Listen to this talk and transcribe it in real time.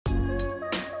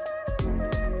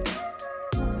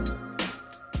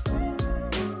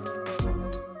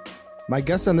My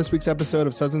guest on this week's episode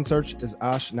of Suds and Search is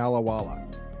Ash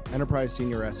Nalawala, Enterprise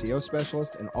Senior SEO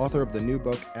Specialist and author of the new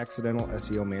book, Accidental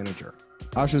SEO Manager.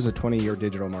 Ash is a 20-year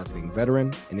digital marketing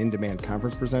veteran, an in-demand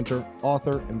conference presenter,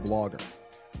 author, and blogger.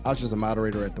 Ash is a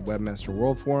moderator at the Webmaster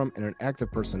World Forum and an active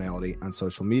personality on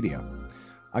social media.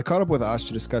 I caught up with Ash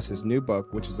to discuss his new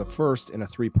book, which is the first in a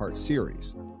three-part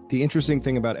series. The interesting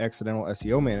thing about Accidental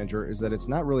SEO Manager is that it's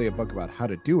not really a book about how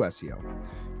to do SEO.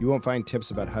 You won't find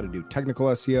tips about how to do technical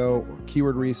SEO or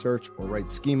keyword research or write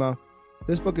schema.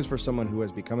 This book is for someone who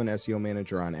has become an SEO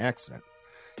manager on accident.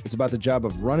 It's about the job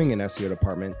of running an SEO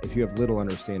department if you have little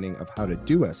understanding of how to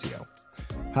do SEO.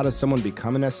 How does someone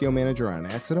become an SEO manager on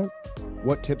accident?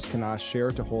 What tips can Ash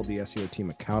share to hold the SEO team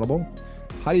accountable?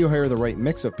 How do you hire the right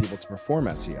mix of people to perform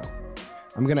SEO?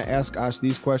 I'm going to ask Ash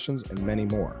these questions and many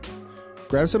more.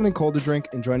 Grab something cold to drink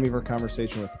and join me for a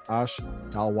conversation with Ash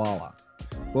Nalawala.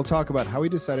 We'll talk about how he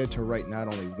decided to write not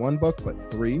only one book,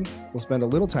 but three. We'll spend a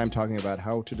little time talking about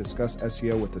how to discuss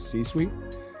SEO with the C-suite.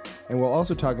 And we'll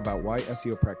also talk about why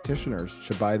SEO practitioners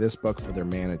should buy this book for their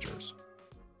managers.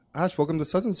 Ash, welcome to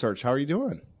Suds and Search. How are you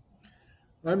doing?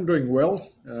 I'm doing well.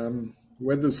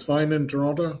 Weather's fine in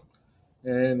Toronto,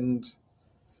 and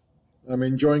I'm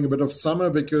enjoying a bit of summer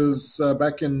because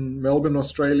back in Melbourne,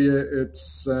 Australia,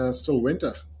 it's still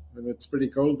winter, and it's pretty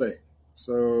cold there.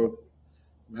 So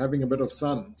I'm having a bit of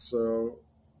sun. So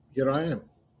here I am.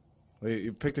 Well,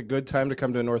 you picked a good time to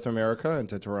come to North America and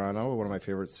to Toronto, one of my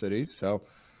favorite cities. So,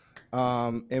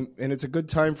 and it's a good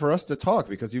time for us to talk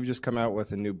because you've just come out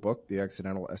with a new book, The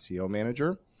Accidental SEO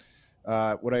Manager.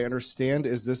 What I understand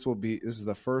is this is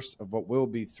the first of what will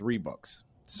be three books.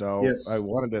 So yes. I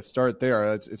wanted to start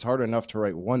there. It's hard enough to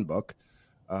write one book.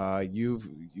 You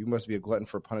must be a glutton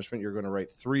for punishment. You're going to write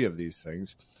three of these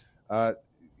things.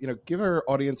 Give our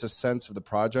audience a sense of the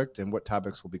project and what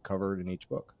topics will be covered in each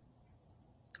book.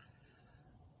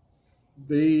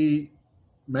 The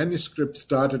manuscript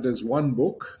started as one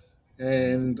book,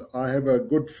 and I have a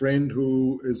good friend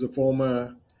who is a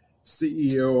former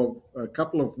CEO of a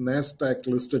couple of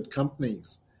NASDAQ-listed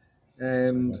companies.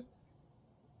 And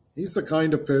he's the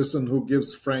kind of person who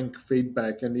gives frank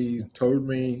feedback. And he told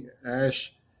me,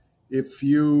 Ash, if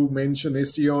you mention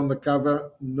SEO on the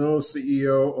cover, no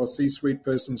CEO or C-suite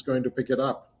person is going to pick it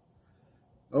up.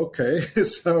 Okay,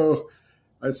 so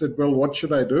I said, well, what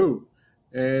should I do?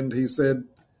 And he said,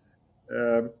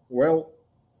 I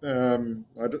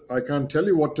can't tell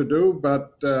you what to do,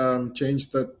 but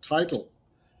change the title.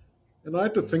 And I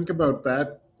had to think about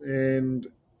that. And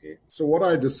so what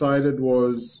I decided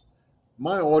was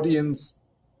my audience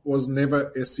was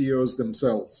never SEOs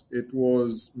themselves. It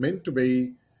was meant to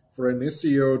be for an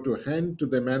SEO to hand to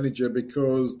their manager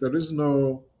because there is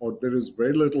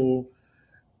very little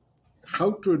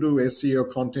how to do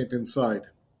SEO content inside.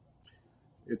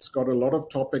 It's got a lot of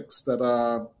topics that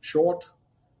are short,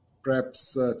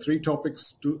 perhaps three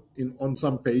topics on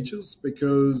some pages,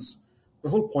 because the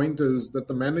whole point is that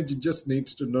the manager just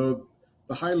needs to know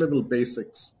the high-level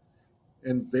basics,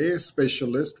 and their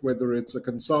specialist, whether it's a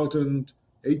consultant,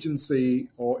 agency,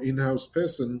 or in-house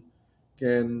person,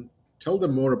 can tell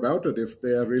them more about it if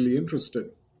they are really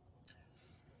interested.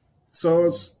 So I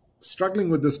was struggling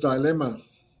with this dilemma.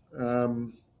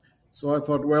 So I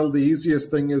thought, well, the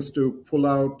easiest thing is to pull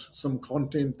out some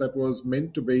content that was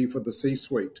meant to be for the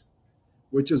C-suite,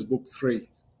 which is book 3.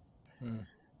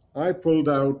 I pulled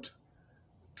out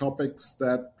topics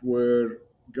that were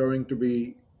going to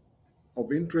be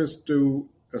of interest to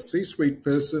a C-suite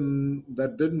person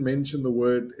that didn't mention the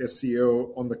word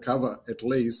SEO on the cover, at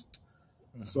least.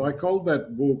 So I called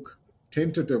that book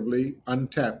tentatively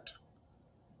Untapped.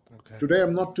 Okay. Today,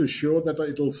 I'm not too sure that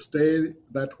it'll stay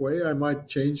that way. I might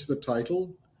change the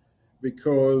title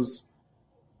because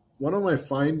one of my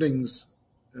findings,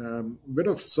 a bit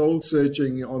of soul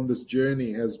searching on this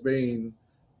journey has been,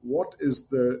 what is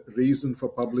the reason for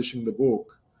publishing the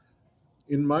book?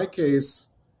 In my case,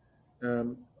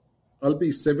 I'll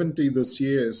be 70 this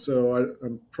year, so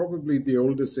I'm probably the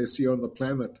oldest SEO on the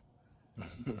planet.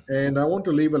 And I want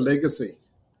to leave a legacy.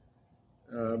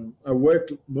 I work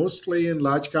mostly in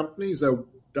large companies. I've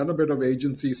done a bit of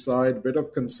agency side, a bit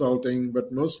of consulting,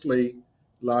 but mostly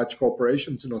large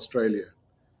corporations in Australia.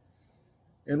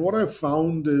 And what I've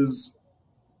found is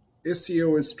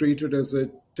SEO is treated as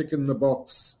a tick in the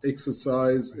box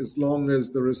exercise as long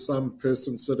as there is some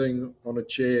person sitting on a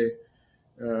chair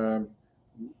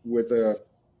with a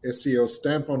SEO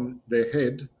stamp on their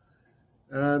head,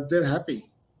 they're happy.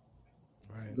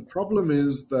 Right. The problem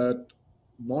is that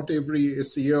not every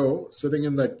SEO sitting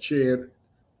in that chair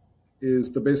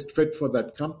is the best fit for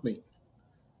that company.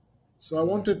 So I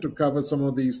wanted to cover some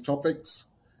of these topics.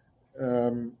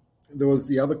 there was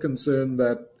the other concern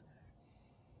that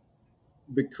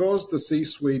because the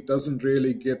C-suite doesn't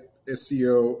really get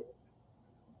SEO,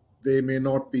 they may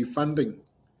not be funding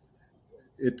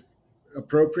it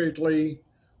appropriately,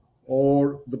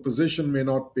 or the position may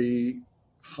not be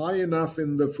high enough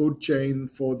in the food chain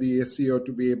for the SEO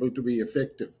to be able to be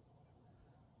effective.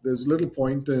 There's little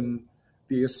point in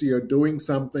the SEO doing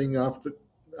something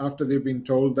after they've been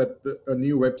told that a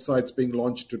new website's being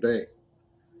launched today.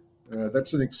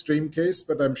 That's an extreme case,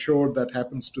 but I'm sure that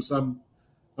happens to some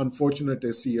unfortunate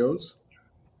SEOs.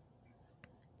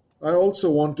 I also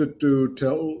wanted to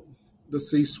tell the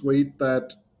C-suite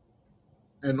that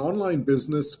an online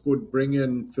business could bring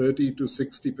in 30 to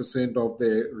 60% of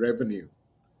their revenue.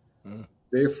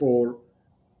 Therefore,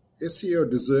 SEO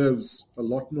deserves a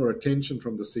lot more attention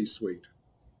from the C-suite.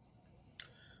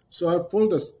 So I've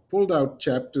pulled out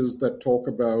chapters that talk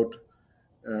about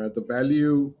the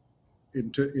value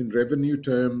in revenue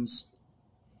terms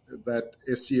that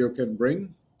SEO can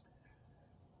bring.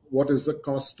 What is the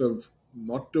cost of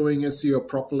not doing SEO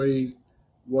properly?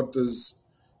 What does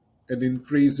an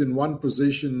increase in one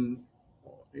position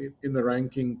in a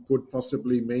ranking could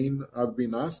possibly mean? I've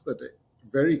been asked that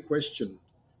very question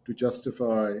to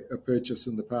justify a purchase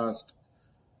in the past.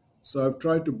 So I've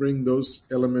tried to bring those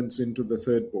elements into the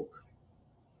third book.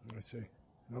 I see.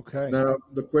 Okay. Now,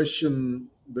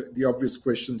 the obvious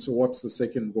question, so what's the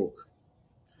second book?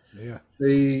 Yeah.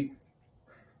 The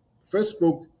first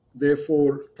book,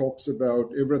 therefore, talks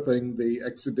about everything the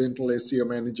accidental SEO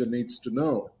manager needs to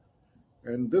know.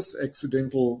 And this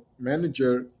accidental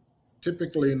manager,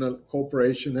 typically in a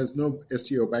corporation, has no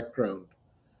SEO background.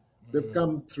 They've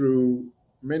come through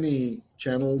many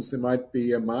channels. There might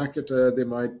be a marketer, there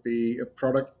might be a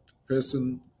product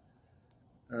person,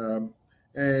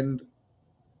 and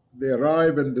they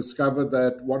arrive and discover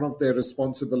that one of their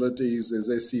responsibilities is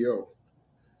SEO.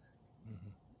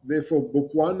 Therefore,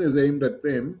 book one is aimed at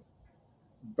them,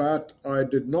 but I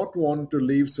did not want to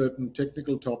leave certain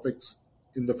technical topics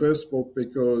in the first book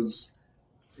because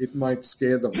it might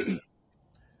scare them.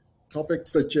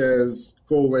 Topics such as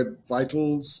Core Web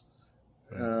Vitals,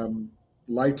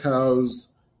 Lighthouse,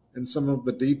 and some of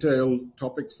the detailed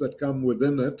topics that come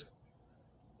within it,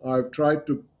 I've tried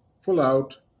to pull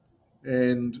out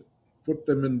and put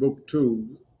them in book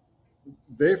two.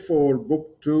 Therefore,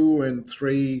 book 2 and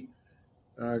 3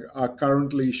 are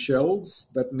currently shells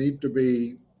that need to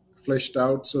be fleshed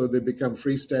out so they become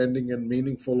freestanding and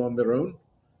meaningful on their own.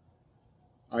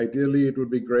 Ideally, it would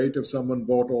be great if someone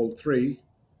bought all 3,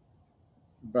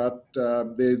 but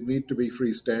they need to be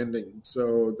freestanding.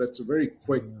 So that's a very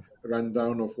quick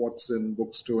rundown of what's in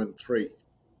books 2 and 3.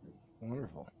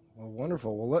 Wonderful. Well,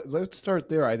 wonderful. Well, let's start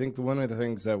there. I think one of the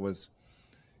things that was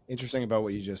interesting about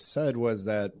what you just said was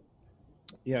that,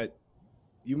 yeah,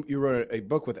 you wrote a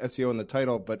book with SEO in the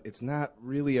title, but it's not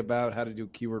really about how to do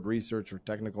keyword research or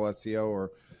technical SEO,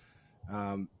 or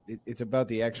it's about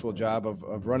the actual job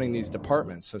of running these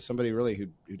departments. So somebody really who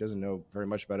doesn't know very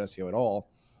much about SEO at all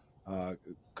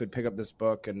could pick up this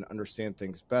book and understand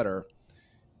things better.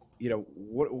 You know,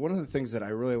 one of the things that I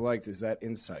really liked is that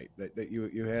insight that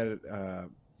you had.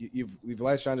 You've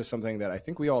latched onto something that I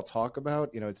think we all talk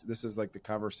about. You know, this is like the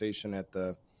conversation at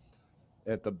the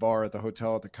bar, at the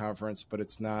hotel, at the conference, but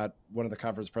it's not one of the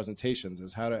conference presentations.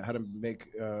 Is how to make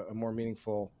a more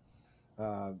meaningful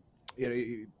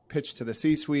pitch to the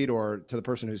C-suite or to the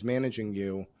person who's managing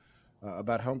you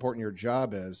about how important your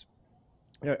job is.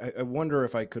 I wonder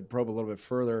if I could probe a little bit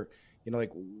further. You know,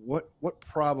 like what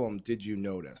problem did you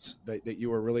notice that you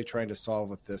were really trying to solve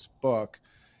with this book?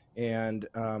 And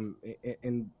I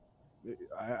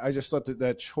just thought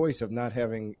that choice of not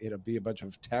having it be a bunch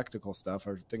of tactical stuff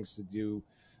or things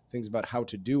about how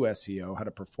to do SEO, how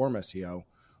to perform SEO,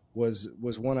 was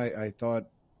one I thought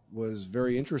was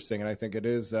very interesting, and I think it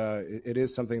is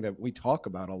something that we talk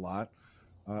about a lot.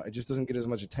 It just doesn't get as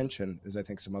much attention as I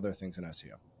think some other things in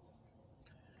SEO.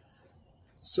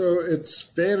 So it's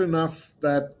fair enough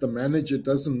that the manager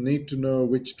doesn't need to know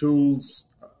which tools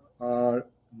are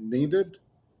needed.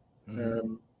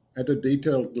 At a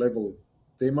detailed level.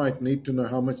 They might need to know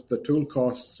how much the tool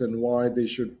costs and why they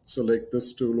should select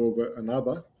this tool over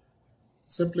another,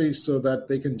 simply so that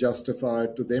they can justify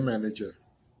it to their manager.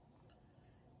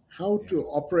 How to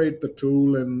operate the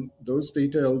tool and those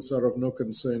details are of no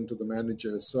concern to the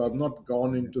manager. So I've not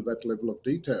gone into that level of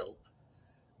detail.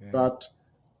 Yeah. But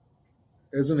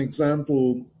as an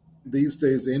example, these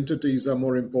days entities are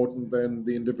more important than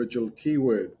the individual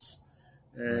keywords.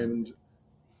 And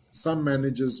some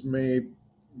managers may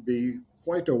be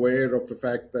quite aware of the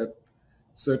fact that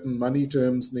certain money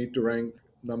terms need to rank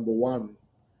number 1.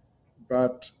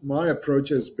 But my approach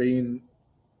has been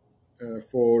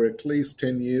for at least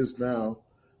 10 years now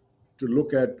to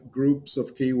look at groups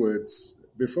of keywords.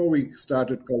 Before we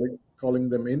started calling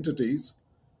them entities,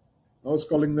 I was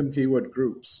calling them keyword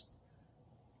groups.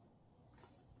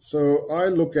 So I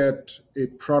look at a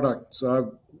product. So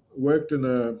I've worked in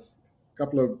a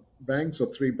couple of banks or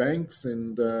 3 banks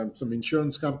and some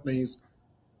insurance companies.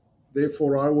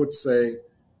 Therefore, I would say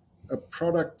a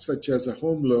product such as a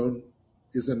home loan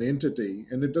is an entity,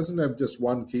 and it doesn't have just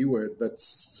one keyword that's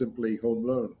simply home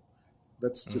loan.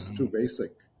 That's just too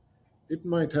basic. It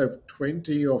might have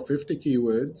 20 or 50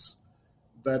 keywords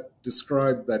that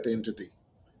describe that entity.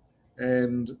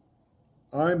 And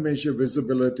I measure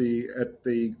visibility at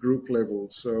the group level.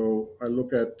 So I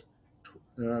look at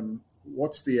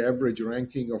what's the average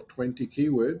ranking of 20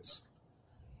 keywords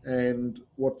and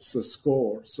what's the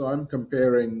score. So I'm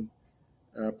comparing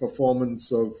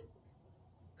performance of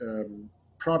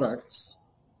products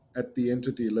at the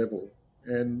entity level.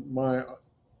 And my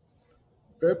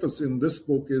purpose in this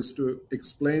book is to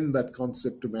explain that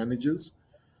concept to managers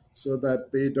so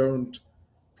that they don't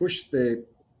push their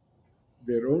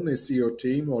own SEO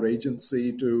team or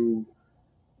agency to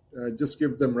just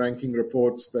give them ranking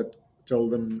reports that tell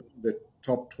them the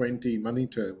top 20 money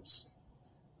terms.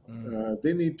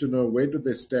 They need to know where do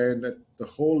they stand at the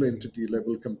whole entity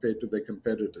level compared to their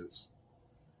competitors.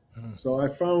 So I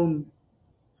found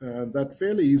that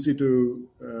fairly easy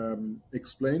to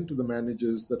explain to the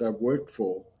managers that I've worked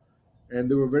for. And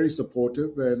they were very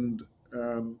supportive, and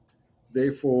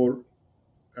therefore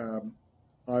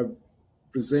I've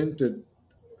presented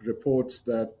reports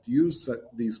that use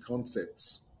these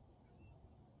concepts.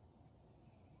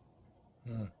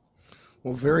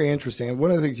 Well, very interesting. And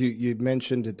one of the things you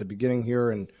mentioned at the beginning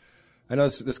here, and I know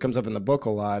this comes up in the book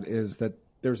a lot, is that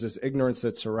there's this ignorance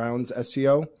that surrounds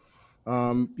SEO.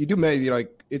 You do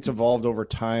like it's evolved over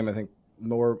time. I think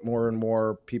more and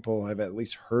more people have at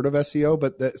least heard of SEO,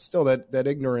 but that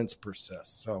ignorance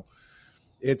persists. So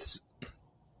it's,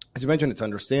 as you mentioned, it's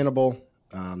understandable.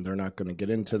 They're not going to get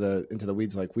into the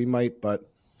weeds like we might, but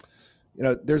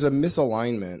there's a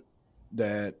misalignment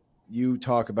that you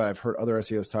talk about. I've heard other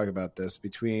SEOs talk about this,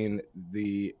 between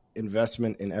the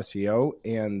investment in SEO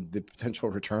and the potential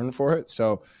return for it.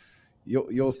 So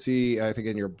you'll see, I think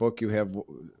in your book, you have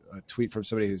a tweet from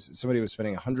somebody was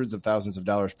spending hundreds of thousands of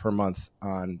dollars per month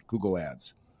on Google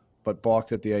ads, but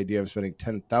balked at the idea of spending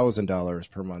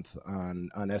 $10,000 per month on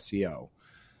SEO.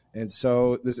 And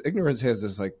so this ignorance has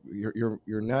this, like, you're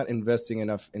not investing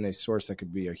enough in a source that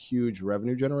could be a huge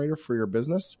revenue generator for your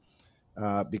business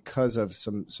because of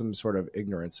some sort of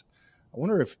ignorance. I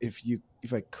wonder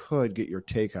if I could get your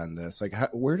take on this, like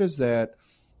where does that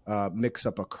mix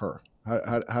up occur?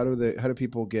 How do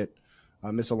people get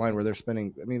misaligned where they're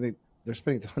spending? I mean, they're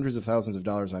spending hundreds of thousands of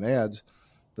dollars on ads,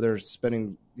 but they're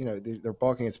spending, they're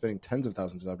balking at spending tens of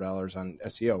thousands of dollars on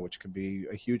SEO, which could be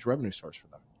a huge revenue source for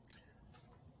them.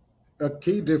 A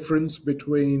key difference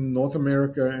between North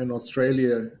America and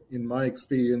Australia, in my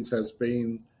experience, has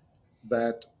been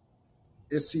that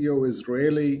SEO is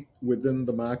rarely within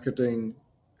the marketing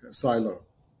silo.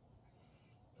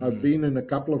 I've been in a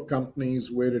couple of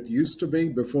companies where it used to be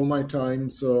before my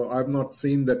time, so I've not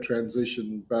seen that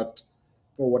transition. But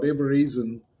for whatever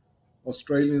reason,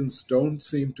 Australians don't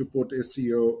seem to put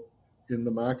SEO in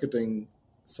the marketing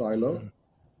silo,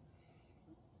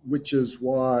 which is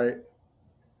why,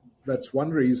 that's one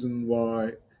reason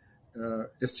why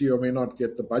SEO may not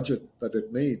get the budget that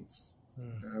it needs.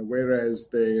 Whereas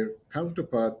their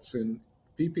counterparts in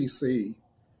PPC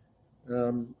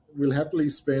will happily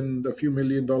spend a few $1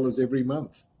 million every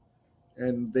month,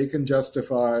 and they can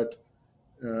justify it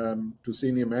to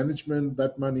senior management.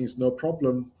 That money is no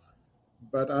problem.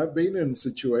 But I've been in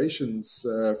situations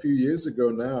a few years ago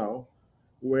now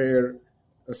where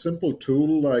a simple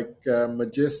tool like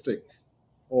Majestic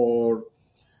or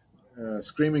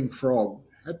Screaming Frog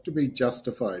had to be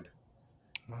justified.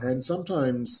 Wow. And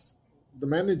sometimes the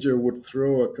manager would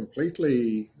throw a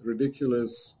completely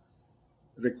ridiculous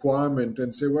requirement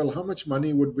and say, well, how much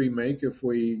money would we make if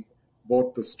we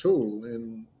bought this tool?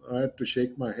 And I had to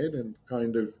shake my head and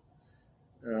kind of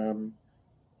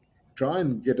try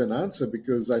and get an answer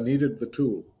because I needed the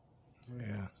tool.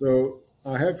 Yeah. So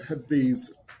I have had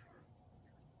these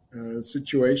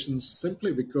situations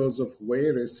simply because of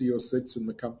where SEO sits in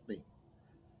the company.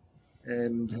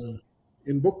 And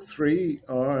in book 3,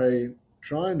 I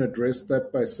try and address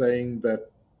that by saying that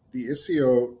the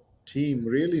SEO team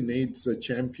really needs a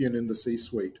champion in the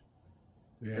C-suite,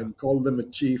 and call them a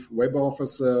chief web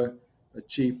officer, a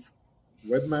chief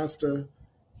webmaster,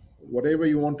 whatever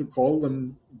you want to call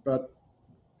them, but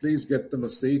please get them a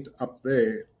seat up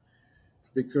there,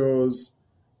 because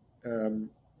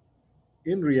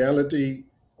in reality,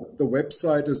 the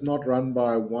website is not run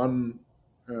by one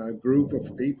group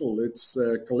of people. It's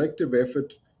a collective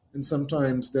effort, and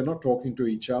sometimes they're not talking to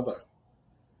each other.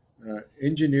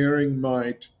 Engineering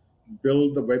might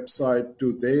build the website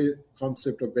to their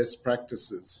concept of best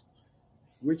practices,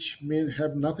 which may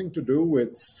have nothing to do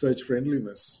with search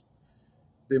friendliness.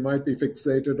 They might be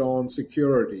fixated on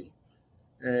security.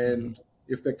 Mhm. And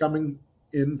if they're coming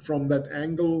in from that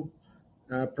angle,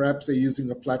 perhaps they're using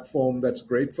a platform that's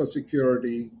great for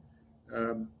security.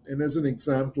 And as an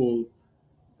example,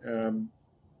 um,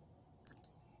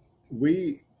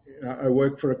 we I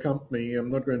work for a company. I'm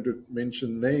not going to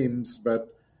mention names,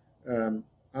 but um,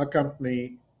 our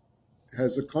company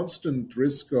has a constant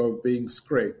risk of being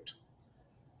scraped,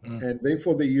 Mm. and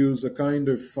therefore they use a kind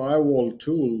of firewall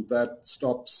tool that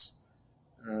stops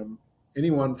um,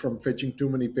 anyone from fetching too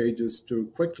many pages too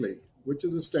quickly, which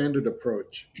is a standard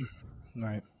approach.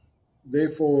 Right.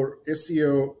 Therefore,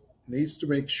 SEO needs to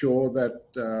make sure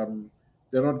that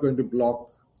they're not going to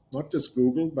block not just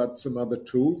Google, but some other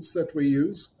tools that we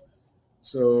use.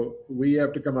 So we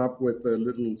have to come up with a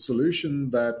little solution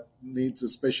that needs a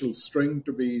special string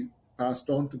to be passed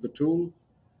on to the tool,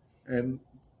 and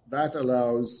that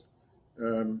allows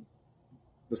um,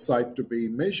 the site to be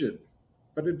measured.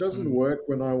 But it doesn't Mm. work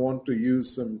when I want to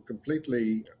use some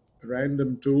completely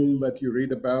random tool that you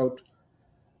read about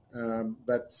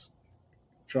that's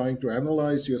trying to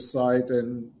analyze your site,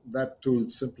 and that tool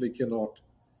simply cannot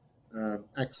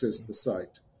access the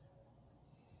site.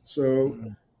 So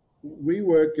Mm. we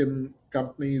work in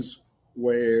companies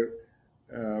where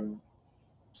um,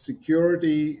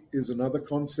 security is another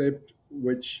concept,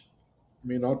 which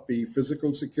may not be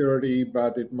physical security,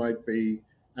 but it might be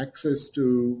access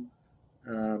to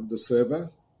the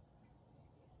server.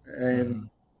 And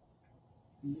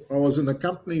Mhm. I was in a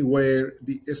company where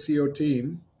the SEO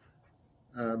team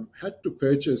had to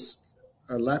purchase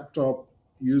a laptop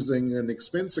using an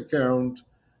expense account,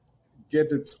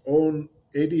 get its own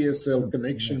ADSL Oh,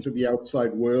 connection yes. to the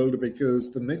outside world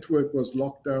because the network was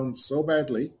locked down so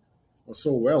badly, or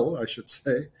so well, I should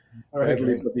say, Right.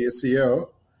 badly Right. for the SEO.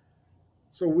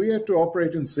 So we had to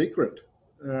operate in secret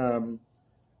um,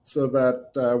 so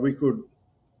that we could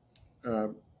uh,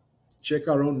 check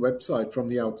our own website from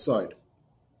the outside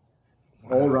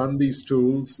or Wow. run these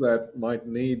tools that might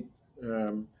need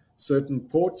certain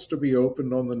ports to be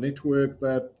opened on the network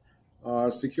that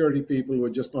our security people were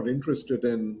just not interested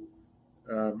in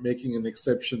making an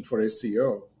exception for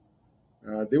SEO.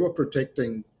 They were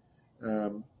protecting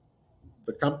um,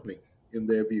 the company in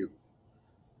their view.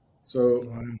 So,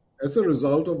 Wow. as a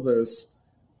result of this,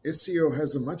 SEO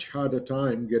has a much harder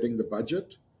time getting the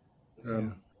budget Yeah.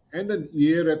 um, and an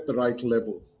ear at the right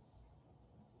level.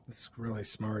 That's really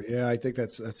smart. Yeah, I think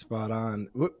that's spot on.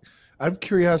 Out of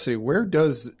curiosity, where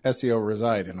does SEO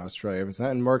reside in Australia? If it's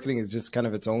not in marketing, it's just kind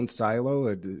of its own silo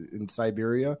in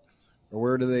Siberia, or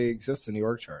where do they exist in the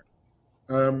org chart?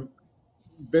 Um,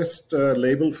 Best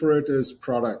label for it is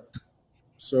product.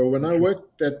 So, when I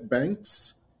worked at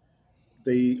banks,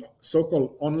 the so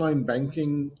called online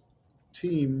banking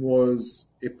team was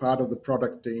a part of the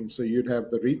product team. So, you'd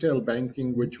have the retail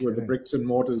banking, which were the Okay. bricks and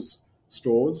mortars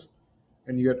stores,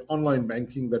 and you had online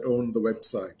banking that owned the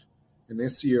website. And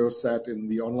SEO sat in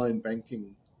the online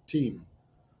banking team.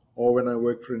 Or when I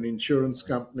worked for an insurance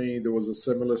company, there was a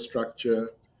similar structure.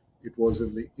 It was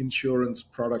in the insurance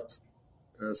product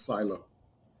silo.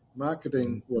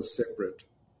 Marketing Mhm. was separate.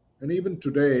 And even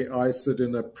today, I sit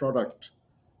in a product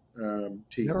Yeah,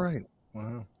 team. right.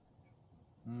 Wow.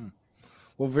 Hmm.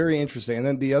 Well, very interesting. And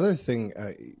then the other thing,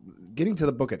 getting to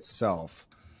the book itself,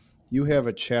 you have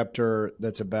a chapter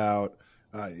that's about,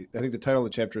 I think the title of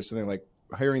the chapter is something like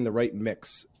hiring the right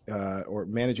mix or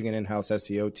managing an in-house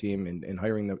SEO team and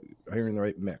hiring the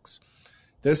right mix.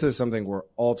 This is something we're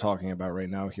all talking about right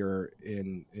now here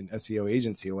in SEO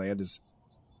agency land is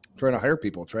trying to hire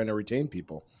people, trying to retain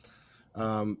people.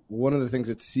 One of the things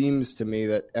it seems to me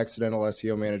that accidental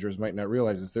SEO managers might not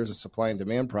realize is there's a supply and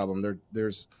demand problem.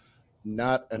 There's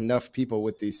not enough people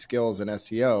with these skills in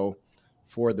SEO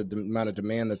for the amount of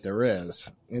demand that there is.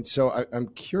 And so I'm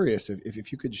curious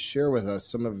if you could share with us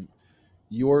some of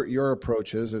your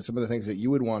approaches and some of the things that you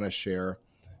would want to share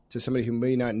to somebody who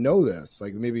may not know this,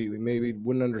 like maybe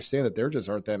wouldn't understand that there just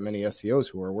aren't that many SEOs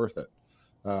who are worth it.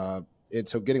 And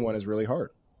so getting one is really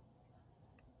hard.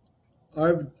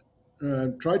 I've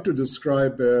tried to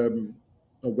describe a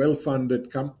well funded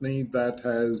company that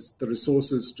has the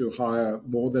resources to hire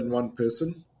more than one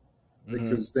person Mm-hmm.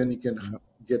 because then you can Yep.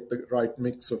 get the right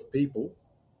mix of people.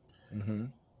 Mm-hmm.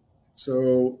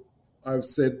 So I've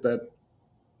said that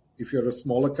if you're a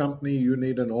smaller company, you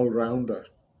need an all rounder.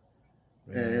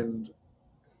 Yeah. And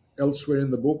elsewhere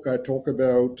in the book, I talk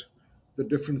about the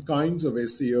different kinds of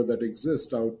SEO that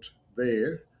exist out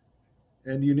there,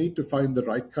 and you need to find the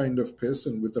right kind of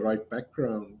person with the right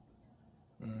background.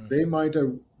 They might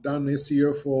have done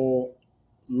SEO for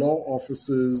law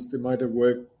offices, they might have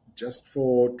worked just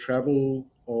for travel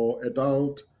or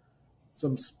adult,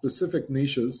 some specific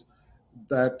niches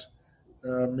that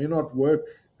may not work.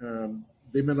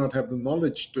 They may not have the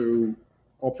knowledge to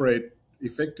operate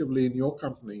effectively in your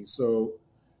company. So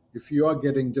if you are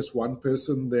getting just one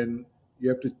person, then you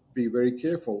have to be very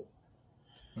careful.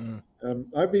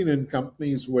 I've been in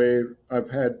companies where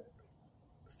I've had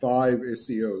 5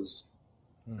 SEOs.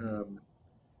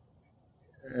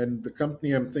 And the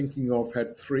company I'm thinking of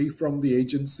had 3 from the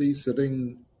agency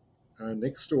sitting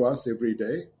next to us every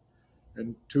day,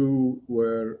 and 2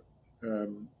 were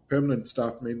permanent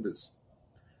staff members.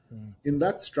 In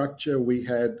that structure, we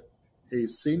had a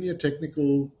senior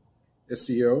technical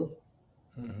SEO,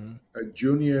 a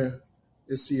junior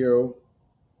SEO,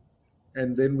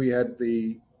 and then we had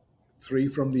the 3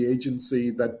 from the agency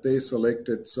that they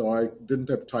selected. So I didn't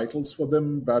have titles for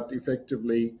them, but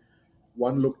effectively,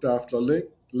 one looked after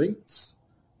links,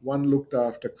 one looked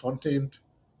after content,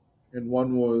 and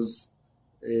one was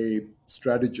a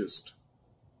strategist.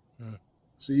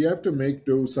 So you have to make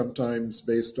do sometimes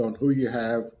based on who you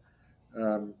have,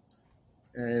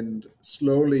 and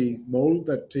slowly mold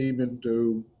that team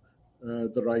into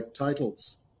the right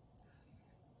titles.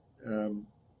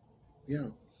 Yeah.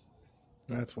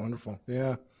 That's wonderful.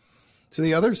 Yeah. So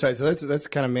the other side, so that's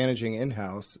kind of managing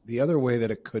in-house. The other way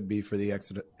that it could be for the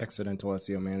accidental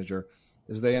SEO manager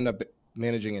is they end up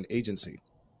managing an agency,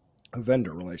 a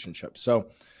vendor relationship. So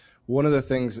one of the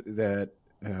things that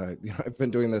I've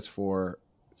been doing this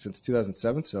since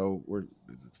 2007, so we're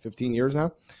 15 years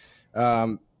now.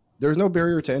 There's no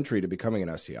barrier to entry to becoming an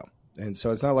SEO, and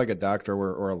so it's not like a doctor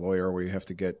or a lawyer where you have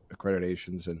to get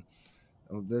accreditations. And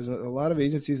there's a lot of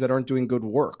agencies that aren't doing good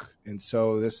work, and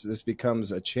so this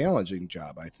becomes a challenging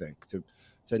job, I think, to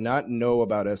not know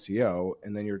about SEO,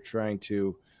 and then you're trying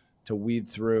to weed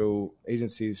through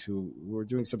agencies who are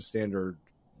doing substandard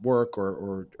work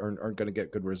or aren't going to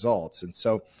get good results. And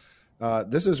so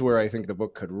this is where I think the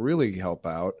book could really help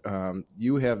out.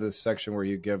 You have this section where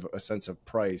you give a sense of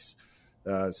price,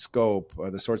 scope,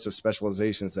 the sorts of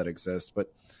specializations that exist,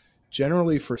 but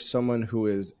generally for someone who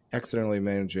is accidentally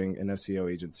managing an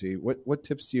SEO agency, what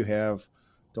tips do you have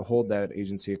to hold that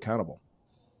agency accountable?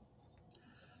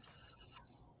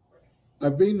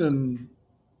 I've been in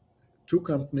 2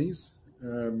 companies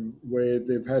where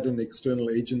they've had an external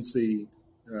agency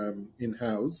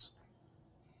in-house.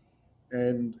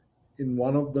 And in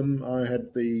one of them, I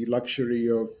had the luxury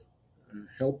of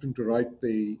helping to write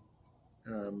the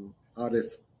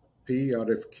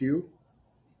RFQ.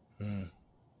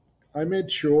 I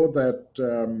made sure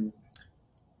that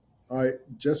I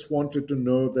just wanted to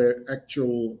know their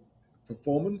actual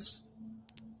performance.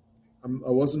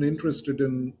 I wasn't interested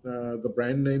in the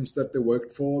brand names that they worked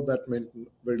for. That meant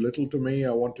very little to me.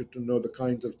 I wanted to know the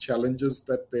kinds of challenges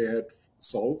that they had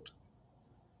solved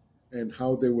and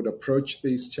how they would approach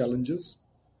these challenges,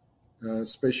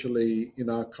 especially in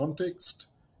our context.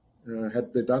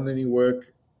 Had they done any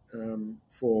work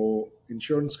for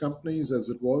insurance companies, as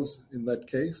it was in that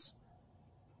case?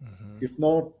 If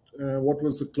not, what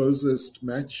was the closest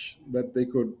match that they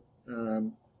could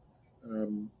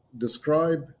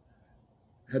describe?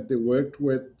 Had they worked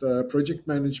with project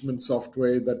management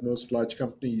software that most large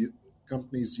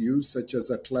companies use, such as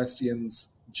Atlassian's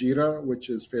Jira, which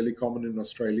is fairly common in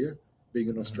Australia, being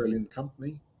an Australian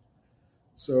company?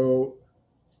 So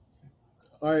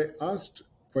I asked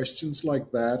questions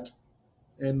like that,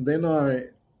 and then I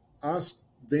asked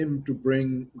them to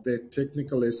bring their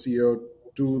technical SEO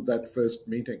to that first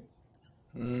meeting.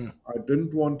 I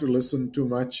didn't want to listen too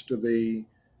much to the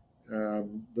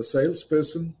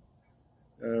salesperson,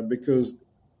 because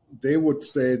they would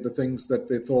say the things that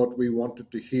they thought we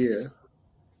wanted to hear,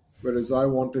 whereas I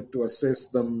wanted to assess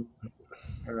them,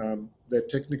 their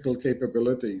technical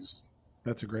capabilities.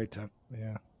 That's a great tip.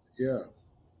 Yeah. Yeah.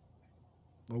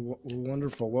 Well,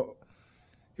 wonderful. Well,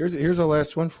 here's a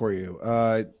last one for you.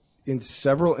 In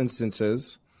several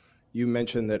instances, you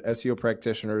mentioned that SEO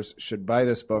practitioners should buy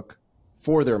this book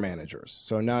for their managers.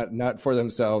 So not for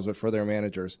themselves, but for their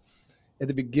managers. At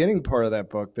the beginning part of that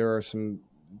book, there are some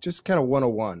just kind of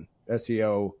 101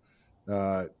 SEO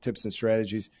tips and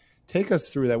strategies. Take us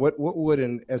through that. What would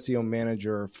an SEO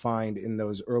manager find in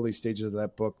those early stages of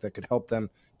that book that could help them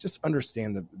just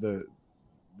understand the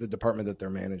department that they're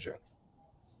managing?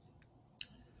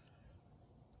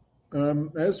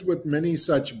 As with many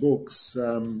such books,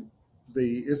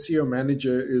 the SEO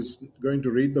manager is going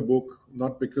to read the book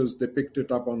not because they picked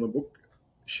it up on the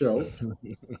bookshelf.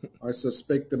 I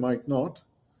suspect they might not.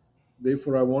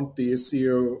 Therefore, I want the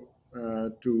SEO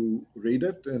to read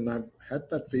it, and I've had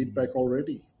that feedback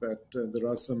already that there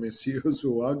are some SEOs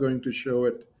who are going to show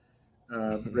it,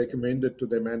 recommend it to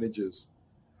their managers,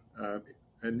 uh,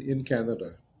 and in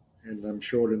Canada, and I'm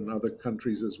sure in other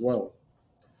countries as well.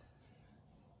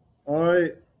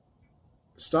 I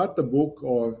start the book,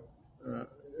 or uh,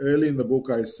 early in the book,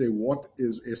 I say what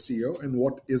is SEO and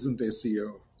what isn't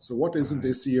SEO. So, what isn't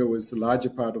SEO is the larger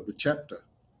part of the chapter.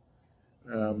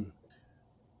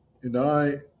 And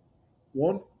I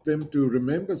want them to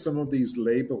remember some of these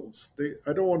labels.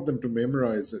 I don't want them to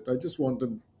memorize it. I just want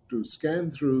them to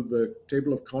scan through the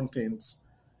table of contents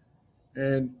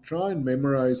and try and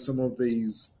memorize some of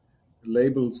these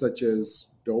labels, such as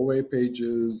doorway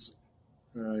pages,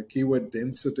 keyword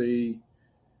density,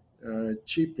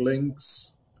 cheap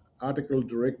links, article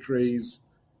directories.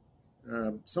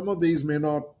 Some of these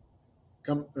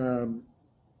come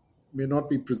may not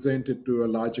be presented to a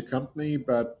larger company,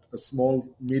 but a small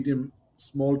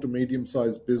to medium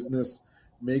sized business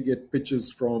may get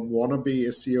pitches from wannabe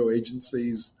SEO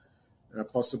agencies,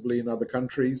 possibly in other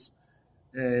countries,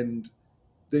 and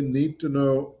they need to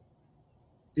know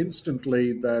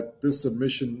instantly that this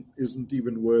submission isn't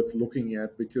even worth looking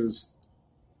at because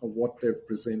of what they've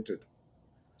presented.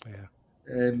 Yeah.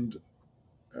 And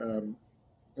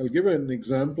I'll give an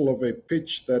example of a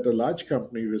pitch that a large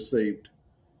company received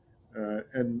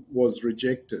and was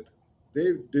rejected.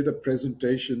 They did a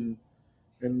presentation,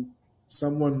 and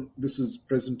this is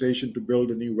presentation to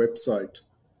build a new website.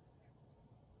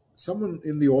 Someone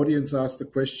in the audience asked the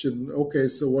question, okay,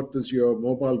 so what does your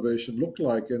mobile version look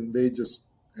like? And they just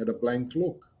had a blank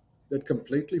look. They'd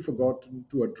completely forgotten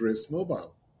to address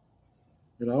mobile.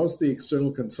 And I was the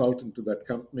external consultant to that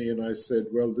company, and I said,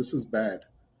 well, this is bad.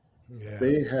 Yeah.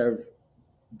 They have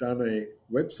done a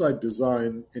website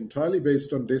design entirely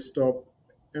based on desktop,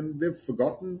 and they've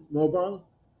forgotten mobile.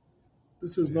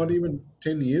 This is not even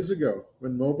 10 years ago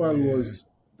when mobile was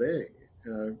there.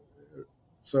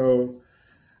 So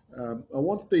I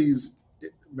want these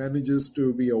managers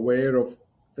to be aware of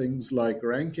things like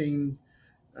ranking,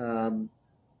 and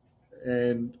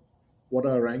what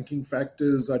are ranking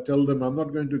factors. I tell them I'm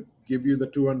not going to give you the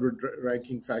 200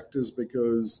 ranking factors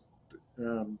because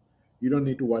you don't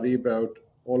need to worry about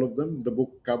all of them. The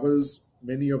book covers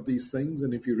many of these things,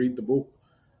 and if you read the book,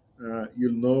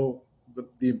 you'll know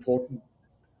the important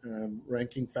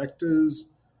ranking factors.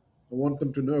 I want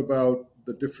them to know about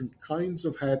the different kinds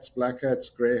of hats: black hats,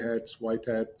 gray hats, white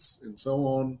hats, and so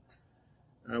on.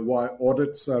 Why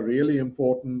audits are really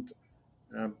important.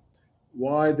 Um,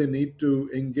 why they need to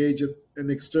engage an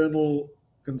external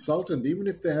consultant, even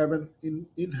if they have an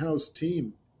in-house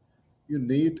team. You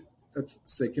need a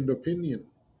second opinion.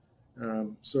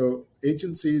 So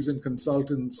agencies and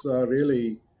consultants are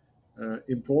really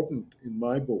important in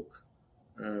my book.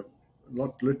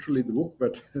 Not literally the book,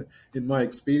 but in my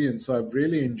experience, I've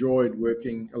really enjoyed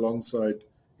working alongside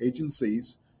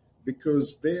agencies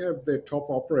because they have their top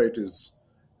operators,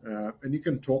 and you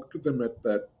can talk to them at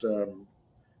that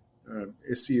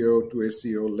SEO to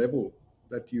SEO level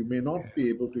that you may not be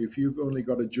able to if you've only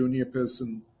got a junior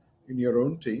person in your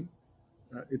own team.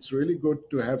 It's really good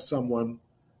to have someone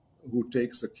who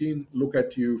takes a keen look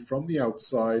at you from the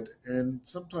outside, and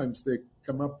sometimes they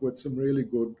come up with some really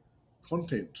good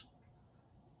content.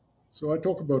 So I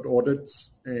talk about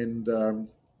audits and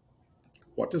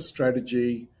what is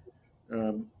strategy,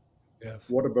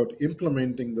 what about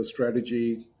implementing the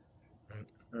strategy,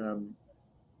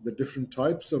 the different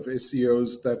types of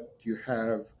SEOs that you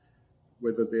have,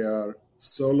 whether they are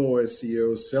solo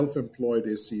SEOs, self-employed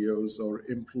SEOs, or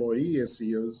employee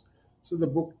SEOs. So the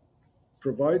book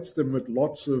provides them with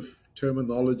lots of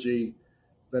terminology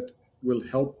that will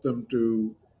help them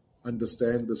to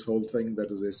understand this whole thing that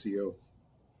is SEO.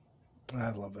 I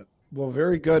love it. Well,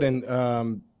 very good. And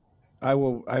I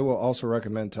will also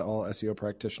recommend to all SEO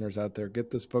practitioners out there, get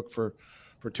this book for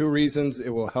two reasons. It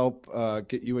will help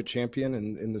get you a champion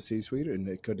in the C-suite, and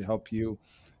it could help you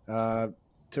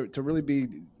to really be,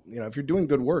 if you're doing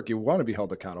good work, you want to be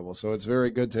held accountable. So it's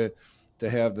very good to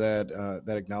have that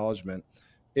acknowledgement.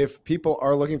 If people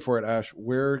are looking for it, Ash,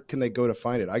 where can they go to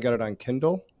find it? I got it on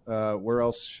Kindle. Where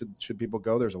else should people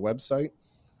go? There's a website.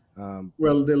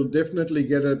 Well, they'll definitely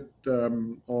get it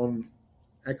on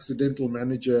Accidental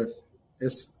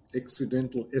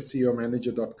SEO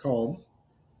Manager.com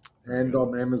and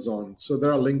on Amazon. So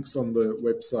there are links on the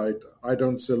website. I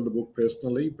don't sell the book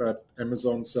personally, but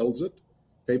Amazon sells it,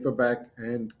 paperback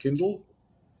and Kindle.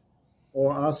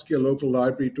 Or ask your local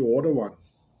library to order one.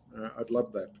 I'd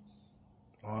love that.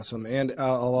 Awesome. And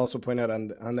I'll also point out on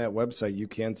that website, you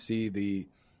can see the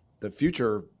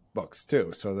future books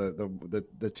too. So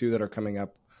the two that are coming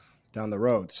up down the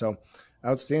road. So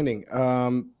outstanding.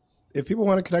 If people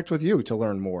want to connect with you to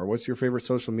learn more, what's your favorite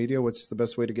social media? What's the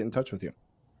best way to get in touch with you?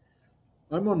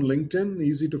 I'm on LinkedIn,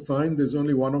 easy to find. There's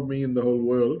only one of me in the whole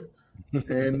world.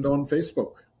 And on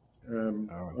Facebook.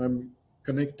 I'm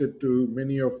connected to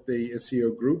many of the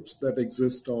SEO groups that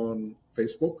exist on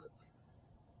Facebook.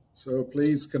 So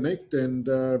please connect, and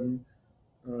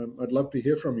I'd love to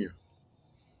hear from you.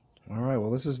 All right.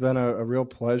 Well, this has been a real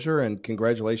pleasure, and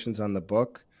congratulations on the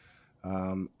book.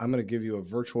 I'm going to give you a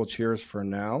virtual cheers for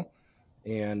now.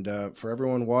 And for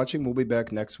everyone watching, we'll be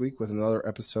back next week with another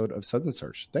episode of Suds and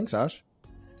Search. Thanks, Ash.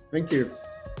 Thank you.